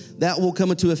Wheels. That will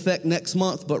come into effect next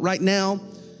month. But right now,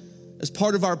 as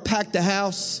part of our Pack the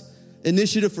House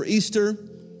initiative for Easter,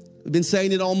 we've been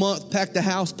saying it all month, pack the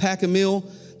house, pack a meal.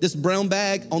 This brown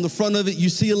bag, on the front of it, you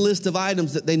see a list of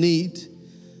items that they need.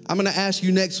 I'm going to ask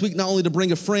you next week not only to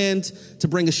bring a friend, to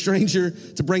bring a stranger,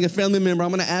 to bring a family member. I'm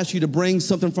going to ask you to bring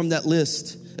something from that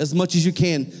list as much as you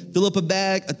can. Fill up a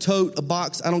bag, a tote, a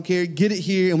box, I don't care. Get it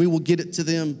here and we will get it to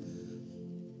them.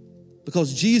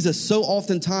 Because Jesus, so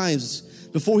oftentimes,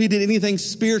 before he did anything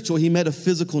spiritual, he met a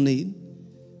physical need.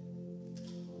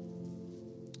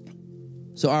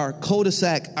 So our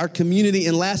cul-de-sac, our community,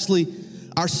 and lastly,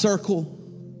 our circle.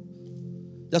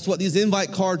 That's what these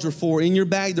invite cards are for. In your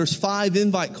bag, there's 5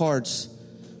 invite cards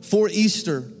for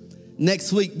Easter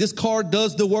next week. This card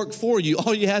does the work for you.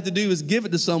 All you have to do is give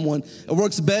it to someone. It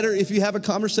works better if you have a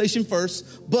conversation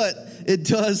first, but it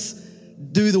does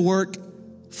do the work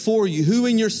for you. Who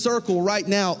in your circle right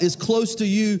now is close to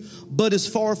you, but is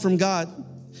far from God?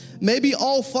 Maybe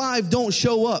all 5 don't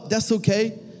show up. That's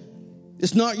okay.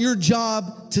 It's not your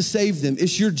job to save them.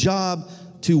 It's your job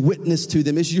to witness to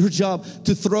them. It's your job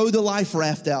to throw the life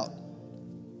raft out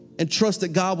and trust that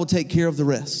God will take care of the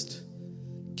rest.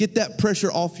 Get that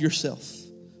pressure off yourself.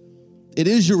 It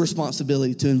is your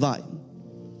responsibility to invite.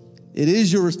 It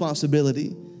is your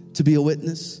responsibility to be a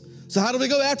witness. So how do we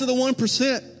go after the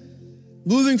 1%?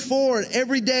 Moving forward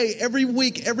every day, every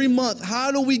week, every month, how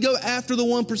do we go after the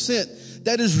 1%?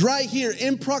 That is right here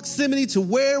in proximity to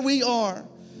where we are.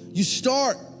 You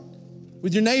start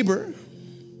with your neighbor.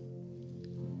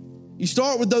 You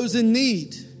start with those in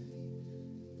need.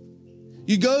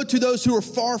 You go to those who are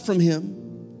far from him.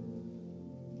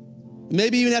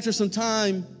 Maybe even after some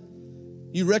time,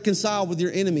 you reconcile with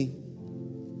your enemy,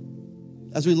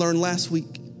 as we learned last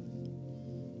week.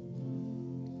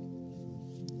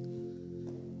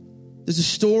 There's a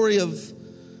story of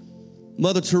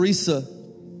Mother Teresa.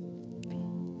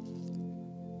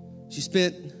 She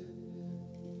spent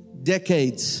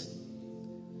decades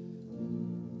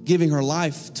giving her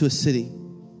life to a city.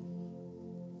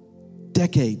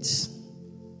 Decades.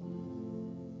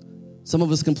 Some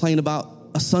of us complain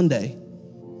about a Sunday.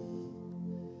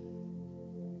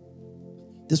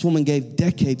 This woman gave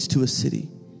decades to a city.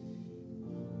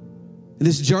 And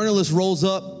this journalist rolls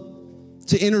up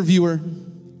to interview her.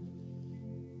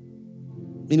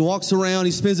 And he walks around,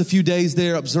 he spends a few days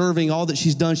there observing all that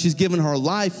she's done. She's given her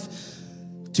life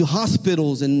to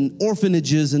hospitals and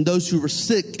orphanages and those who were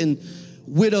sick and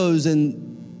widows and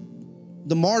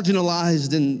the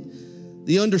marginalized and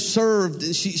the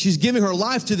underserved. She's giving her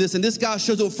life to this, and this guy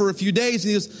shows up for a few days and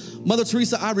he goes, Mother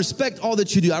Teresa, I respect all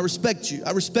that you do. I respect you.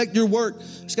 I respect your work.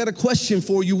 I just got a question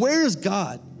for you. Where is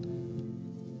God?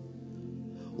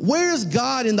 Where is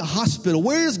God in the hospital?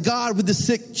 Where is God with the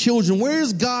sick children? Where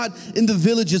is God in the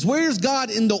villages? Where is God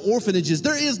in the orphanages?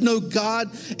 There is no God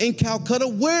in Calcutta.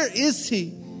 Where is he?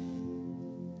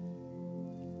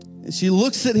 And she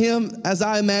looks at him as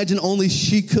I imagine only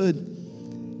she could.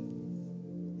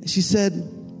 And she said,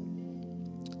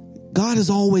 God is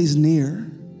always near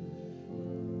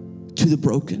to the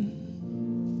broken.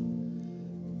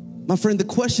 My friend, the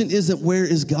question isn't where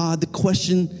is God? The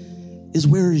question is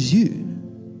where is you?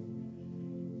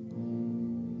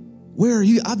 Where are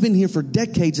you? I've been here for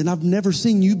decades and I've never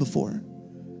seen you before.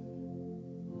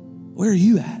 Where are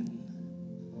you at?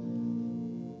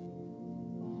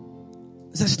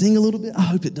 Does that sting a little bit? I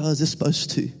hope it does. It's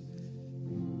supposed to.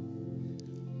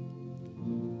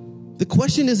 The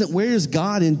question isn't where is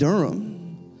God in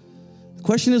Durham? The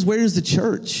question is where is the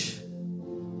church?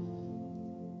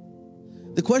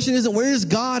 The question isn't where is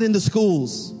God in the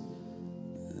schools?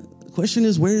 The question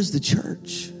is where is the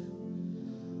church?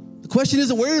 The question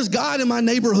isn't where is God in my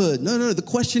neighborhood? No. The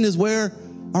question is where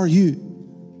are you?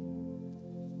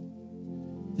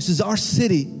 This is our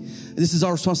city. This is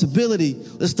our responsibility.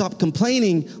 Let's stop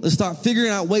complaining. Let's start figuring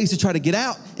out ways to try to get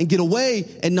out and get away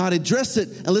and not address it.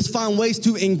 And let's find ways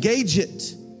to engage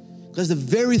it. Because the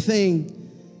very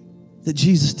thing that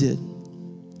Jesus did.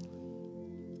 And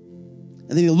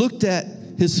then he looked at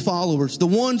his followers, the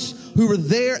ones who were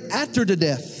there after the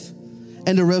death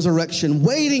and the resurrection,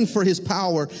 waiting for his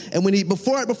power. And when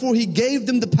before he gave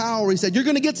them the power, he said, you're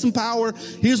going to get some power.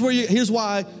 Here's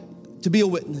why, to be a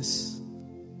witness,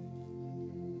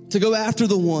 to go after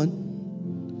the one,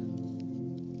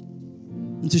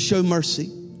 and to show mercy.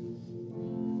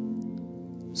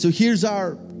 So here's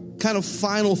our kind of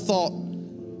final thought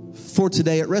for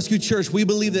today. At Rescue Church, we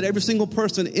believe that every single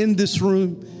person in this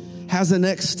room has a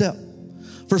next step.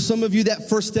 For some of you, that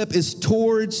first step is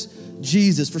towards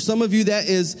Jesus. For some of you, that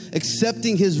is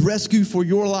accepting his rescue for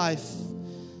your life.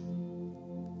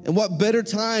 And what better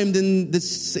time than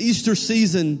this Easter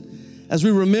season as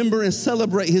we remember and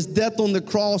celebrate his death on the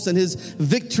cross and his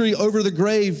victory over the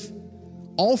grave,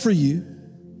 all for you,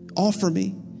 all for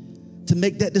me, to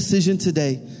make that decision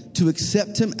today to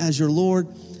accept him as your Lord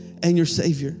and your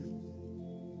Savior.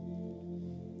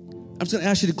 I'm just going to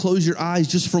ask you to close your eyes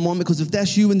just for a moment, because if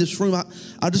that's you in this room,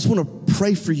 I just want to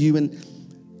pray for you. And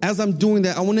as I'm doing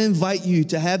that, I want to invite you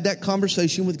to have that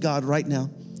conversation with God right now.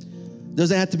 It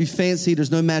doesn't have to be fancy.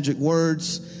 There's no magic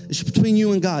words. It's between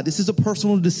you and God. This is a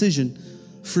personal decision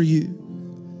for you.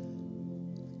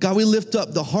 God, we lift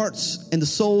up the hearts and the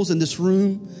souls in this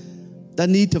room that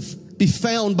need to be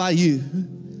found by you.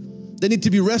 They need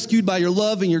to be rescued by your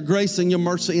love and your grace and your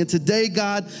mercy. And today,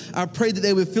 God, I pray that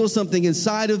they would feel something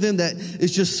inside of them that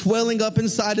is just swelling up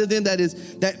inside of them,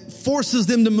 that forces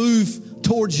them to move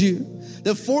towards you,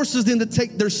 that forces them to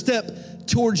take their step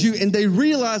towards you. And they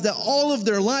realize that all of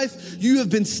their life, you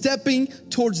have been stepping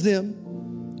towards them.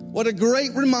 What a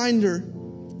great reminder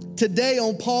today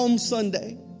on Palm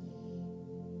Sunday,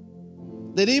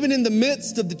 that even in the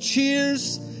midst of the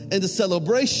cheers and the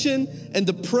celebration and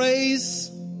the praise,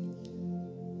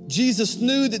 Jesus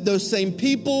knew that those same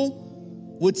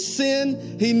people would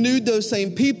sin. He knew those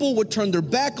same people would turn their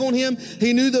back on him.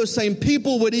 He knew those same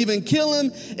people would even kill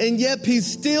him. And yet he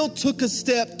still took a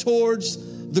step towards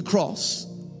the cross.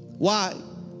 Why?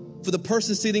 For the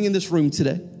person sitting in this room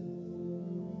today.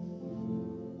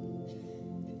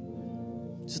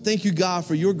 So thank you, God,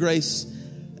 for your grace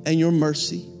and your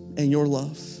mercy and your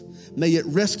love. May it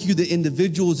rescue the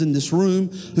individuals in this room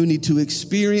who need to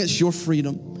experience your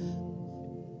freedom.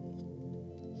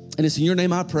 And it's in your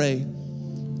name I pray.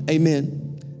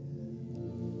 Amen.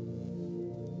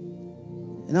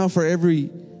 And now for every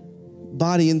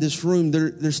body in this room,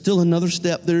 there's still another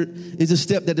step. There is a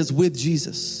step that is with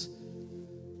Jesus.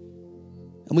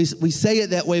 And we say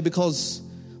it that way because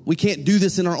we can't do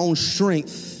this in our own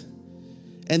strength.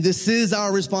 And this is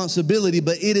our responsibility,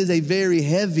 but it is a very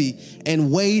heavy and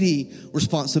weighty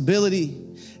responsibility.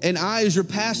 And I, as your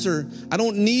pastor, I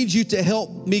don't need you to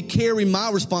help me carry my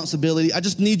responsibility. I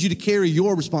just need you to carry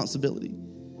your responsibility.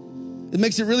 It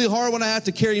makes it really hard when I have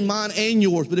to carry mine and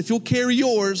yours. But if you'll carry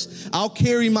yours, I'll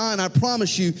carry mine, I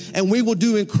promise you. And we will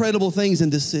do incredible things in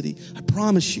this city. I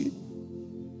promise you.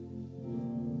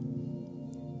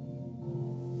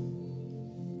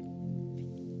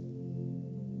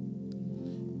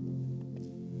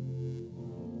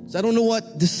 So I don't know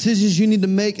what decisions you need to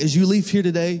make as you leave here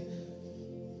today,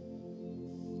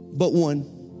 but one.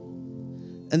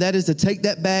 And that is to take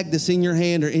that bag that's in your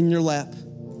hand or in your lap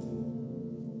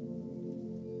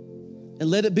and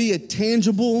let it be a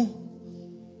tangible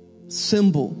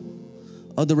symbol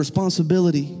of the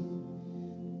responsibility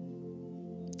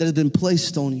that has been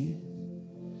placed on you.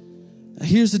 Now,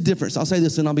 here's the difference. I'll say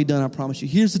this and I'll be done, I promise you.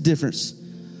 Here's the difference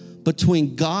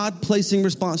between God placing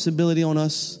responsibility on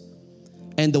us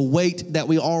and the weight that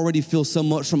we already feel so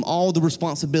much from all the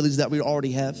responsibilities that we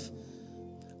already have.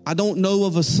 I don't know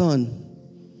of a son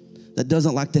that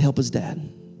doesn't like to help his dad.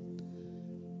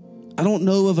 I don't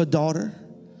know of a daughter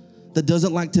that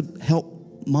doesn't like to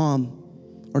help mom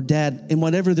or dad in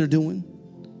whatever they're doing.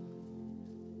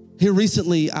 Here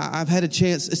recently, I've had a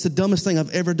chance. It's the dumbest thing I've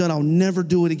ever done. I'll never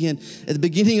do it again. At the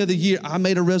beginning of the year, I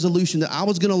made a resolution that I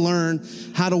was going to learn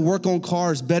how to work on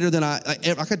cars better than I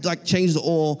could like change the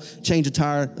oil, change a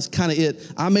tire. That's kind of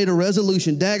it. I made a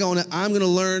resolution. Daggone it, I'm going to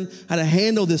learn how to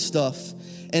handle this stuff.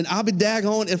 And I'll be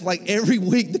daggone if like every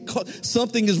week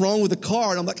something is wrong with the car.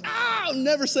 And I'm like, I'll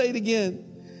never say it again.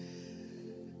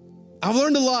 I've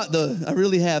learned a lot though. I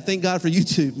really have. Thank God for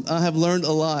YouTube. I have learned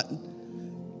a lot.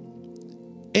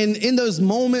 And in those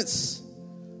moments,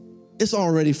 it's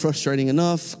already frustrating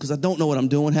enough because I don't know what I'm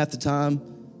doing half the time.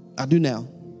 I do now.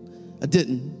 I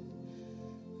didn't.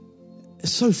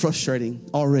 It's so frustrating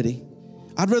already.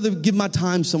 I'd rather give my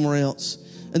time somewhere else.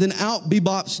 And then out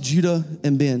bebops Judah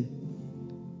and Ben.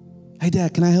 Hey,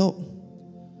 Dad, can I help?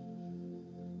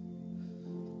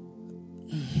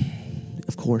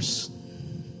 Of course.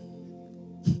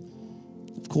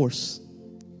 Of course.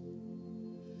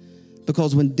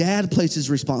 Because when Dad places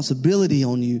responsibility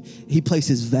on you, he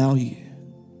places value.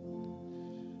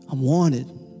 I'm wanted.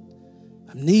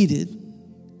 I'm needed.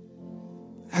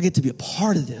 I get to be a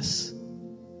part of this.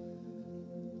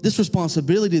 This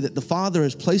responsibility that the Father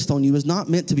has placed on you is not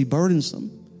meant to be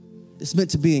burdensome. It's meant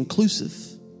to be inclusive.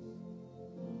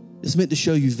 It's meant to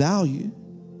show you value.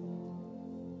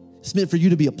 It's meant for you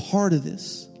to be a part of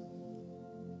this.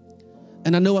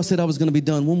 And I know I said I was going to be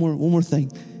done. One more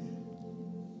thing.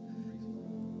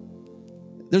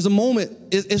 There's a moment,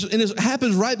 and it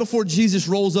happens right before Jesus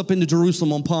rolls up into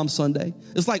Jerusalem on Palm Sunday.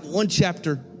 It's like one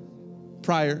chapter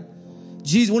prior.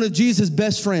 One of Jesus'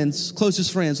 best friends,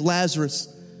 closest friends,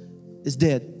 Lazarus, is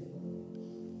dead.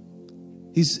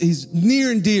 He's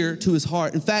near and dear to his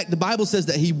heart. In fact, the Bible says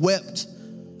that he wept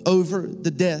over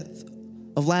the death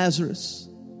of Lazarus,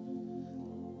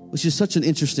 which is such an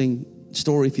interesting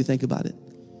story if you think about it.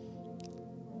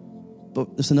 But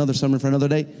it's another sermon for another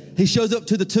day. He shows up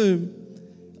to the tomb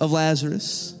of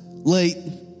Lazarus, late,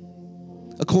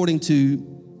 according to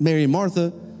Mary and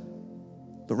Martha,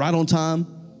 but right on time.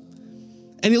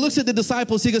 And he looks at the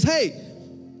disciples, he goes, hey,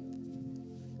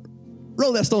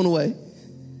 roll that stone away.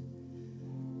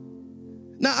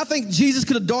 Now, I think Jesus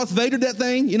could have Darth Vadered that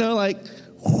thing, like,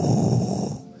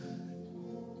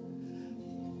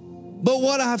 but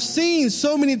what I've seen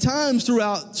so many times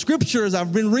throughout Scripture as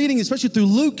I've been reading, especially through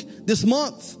Luke this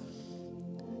month,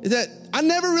 is that I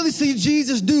never really see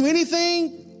Jesus do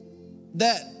anything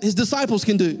that his disciples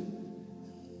can do.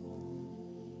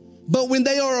 But when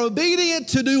they are obedient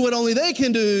to do what only they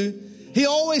can do, he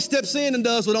always steps in and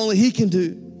does what only he can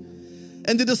do.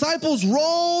 And the disciples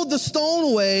rolled the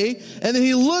stone away, and then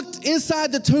he looked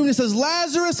inside the tomb and he says,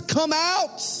 Lazarus, come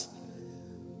out.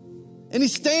 And he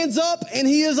stands up and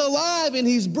he is alive and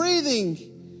he's breathing.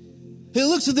 He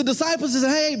looks at the disciples and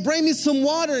says, hey, bring me some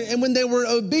water. And when they were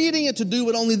obedient to do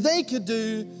what only they could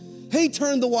do, he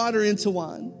turned the water into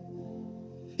wine.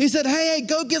 He said, hey,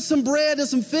 go get some bread and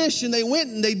some fish. And they went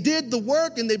and they did the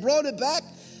work and they brought it back.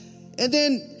 And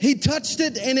then he touched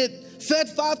it and it fed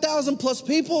 5,000 plus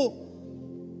people.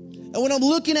 And what I'm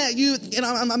looking at you and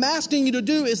I'm asking you to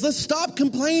do is let's stop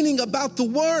complaining about the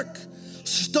work.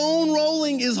 Stone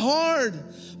rolling is hard.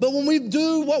 But when we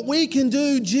do what we can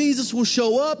do, Jesus will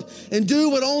show up and do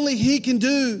what only he can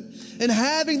do. And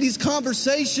having these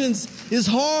conversations is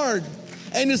hard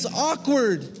and it's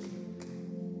awkward.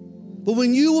 But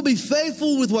when you will be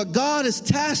faithful with what God has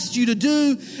tasked you to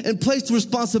do and placed the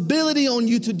responsibility on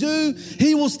you to do,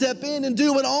 he will step in and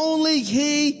do what only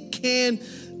he can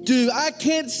do. I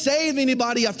can't save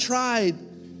anybody. I've tried.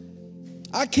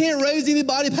 I can't raise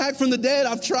anybody back from the dead.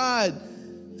 I've tried.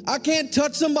 I can't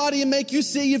touch somebody and make you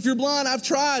see if you're blind. I've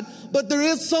tried. But there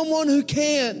is someone who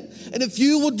can. And if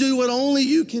you will do what only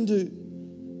you can do,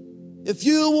 if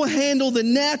you will handle the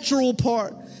natural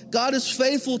part, God is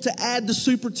faithful to add the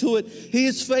super to it. He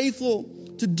is faithful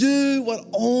to do what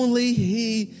only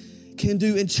he can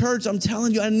do. In church, I'm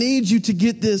telling you, I need you to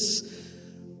get this.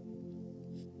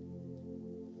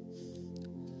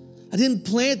 I didn't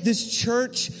plant this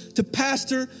church to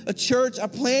pastor a church. I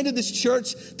planted this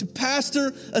church to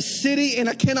pastor a city, and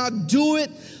I cannot do it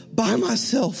by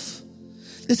myself.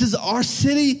 This is our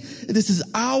city, and this is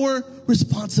our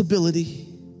responsibility.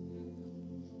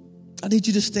 I need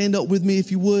you to stand up with me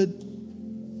if you would.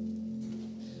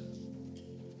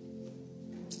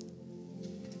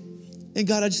 And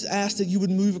God, I just ask that you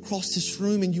would move across this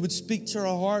room and you would speak to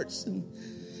our hearts. And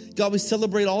God, we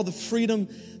celebrate all the freedom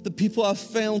the people I've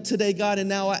found today, God, and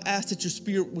now I ask that your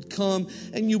Spirit would come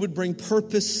and you would bring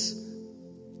purpose.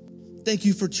 Thank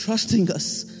you for trusting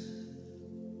us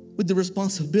with the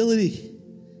responsibility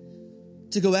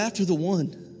to go after the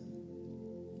one.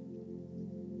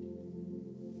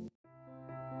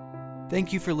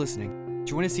 Thank you for listening.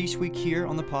 Join us each week here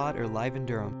on the pod or live in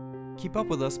Durham. Keep up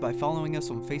with us by following us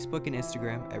on Facebook and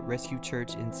Instagram at Rescue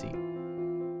Church NC.